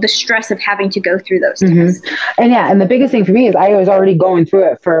all of the stress of having to go through those tests. And the biggest thing for me is I was already going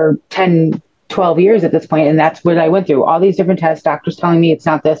through it for 10, 12 years at this point, and that's what I went through. All these different tests, doctors telling me it's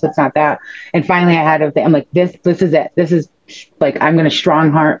not this, it's not that. And finally I had I'm like, this is it. This is like, I'm going to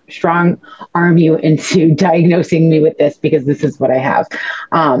strong arm you into diagnosing me with this because this is what I have.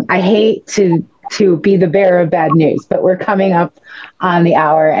 I hate to be the bearer of bad news, but we're coming up on the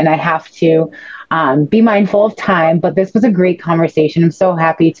hour and I have to be mindful of time, but this was a great conversation. I'm so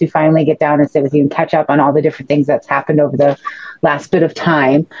happy to finally get down and sit with you and catch up on all the different things that's happened over the last bit of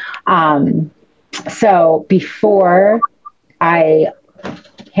time. So before I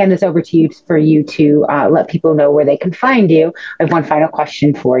hand this over to you for you to let people know where they can find you, I have one final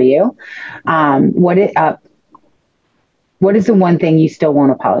question for you. What is the one thing you still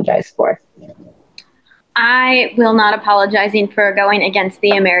won't apologize for? I will not apologizing for going against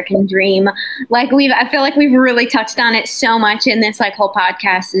the American dream. Like I feel like we've really touched on it so much in this like whole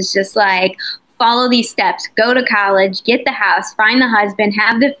podcast is just like, follow these steps, go to college, get the house, find the husband,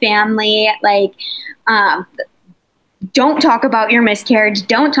 have the family, like, don't talk about your miscarriage,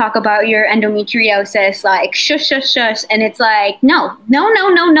 don't talk about your endometriosis, like shush, shush, shush. And it's like, no, no, no,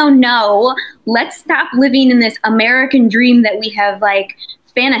 no, no, no. Let's stop living in this American dream that we have like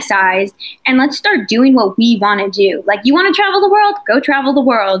fantasized, and let's start doing what we want to do. Like, you want to travel the world? Go travel the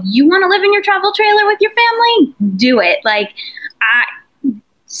world. You want to live in your travel trailer with your family? Do it. Like,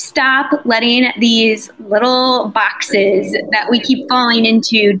 stop letting these little boxes that we keep falling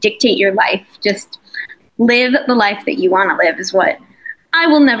into dictate your life. Just live the life that you want to live is what I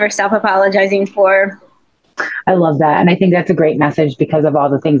will never stop apologizing for. I love that. And I think that's a great message because of all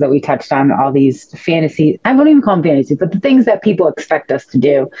the things that we touched on, all these fantasy, I won't even call them fantasy, but the things that people expect us to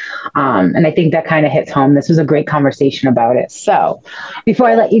do. And I think that kind of hits home. This was a great conversation about it. So before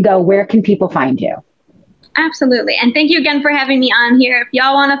I let you go, where can people find you? Absolutely. And thank you again for having me on here. If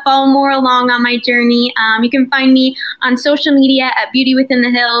y'all want to follow more along on my journey, you can find me on social media at Beauty Within the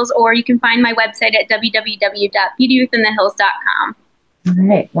Hills, or you can find my website at www.beautywithinthehills.com. All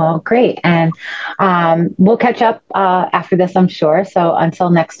right. Well, great. And we'll catch up after this, I'm sure. So until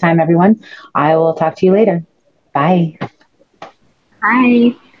next time, everyone, I will talk to you later. Bye.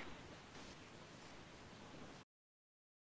 Bye.